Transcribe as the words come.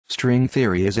String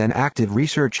theory is an active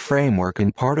research framework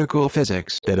in particle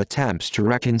physics that attempts to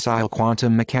reconcile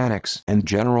quantum mechanics and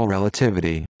general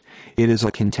relativity. It is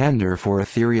a contender for a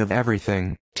theory of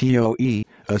everything, TOE,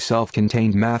 a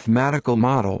self-contained mathematical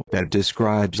model that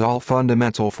describes all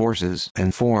fundamental forces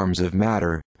and forms of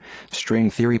matter. String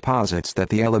theory posits that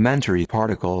the elementary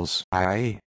particles,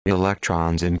 i.e.,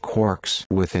 electrons and quarks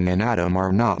within an atom,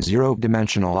 are not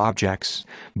zero-dimensional objects,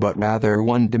 but rather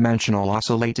one-dimensional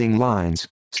oscillating lines,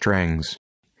 strings.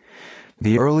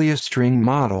 The earliest string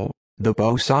model, the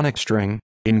bosonic string,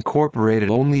 incorporated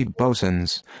only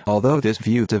bosons, although this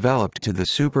view developed to the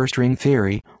superstring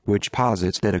theory, which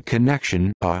posits that a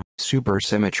connection, a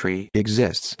supersymmetry,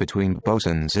 exists between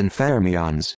bosons and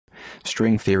fermions.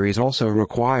 String theories also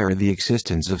require the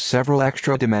existence of several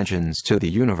extra dimensions to the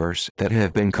universe that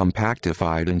have been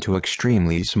compactified into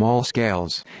extremely small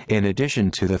scales, in addition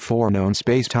to the four known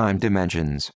spacetime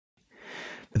dimensions.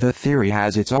 The theory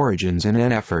has its origins in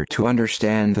an effort to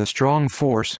understand the strong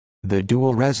force, the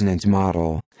dual resonance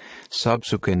model.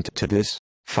 Subsequent to this,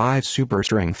 5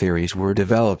 superstring theories were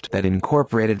developed that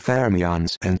incorporated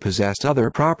fermions and possessed other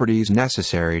properties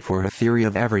necessary for a theory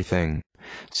of everything.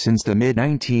 Since the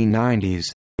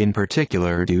mid-1990s, in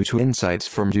particular due to insights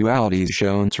from dualities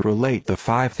shown to relate the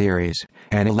 5 theories,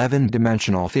 an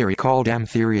 11-dimensional theory called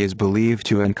M-theory is believed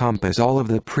to encompass all of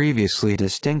the previously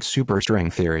distinct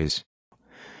superstring theories.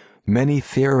 Many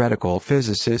theoretical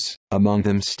physicists, among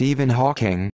them Stephen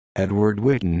Hawking, Edward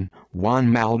Witten, Juan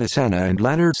Maldacena and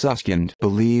Leonard Susskind,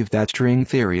 believe that string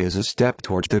theory is a step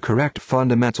towards the correct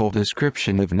fundamental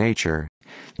description of nature.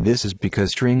 This is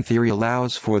because string theory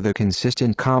allows for the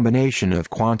consistent combination of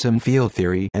quantum field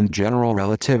theory and general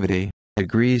relativity,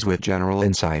 agrees with general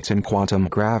insights in quantum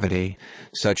gravity,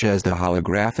 such as the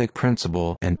holographic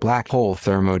principle and black hole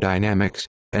thermodynamics,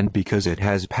 and because it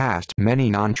has passed many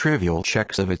non-trivial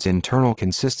checks of its internal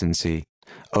consistency.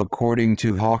 According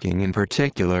to Hawking in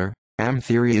particular,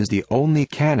 M-theory is the only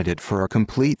candidate for a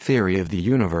complete theory of the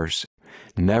universe.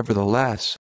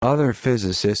 Nevertheless, other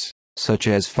physicists, such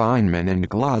as Feynman and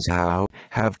Glasgow,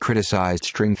 have criticized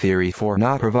string theory for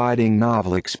not providing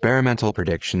novel experimental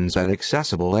predictions at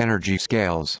accessible energy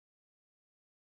scales.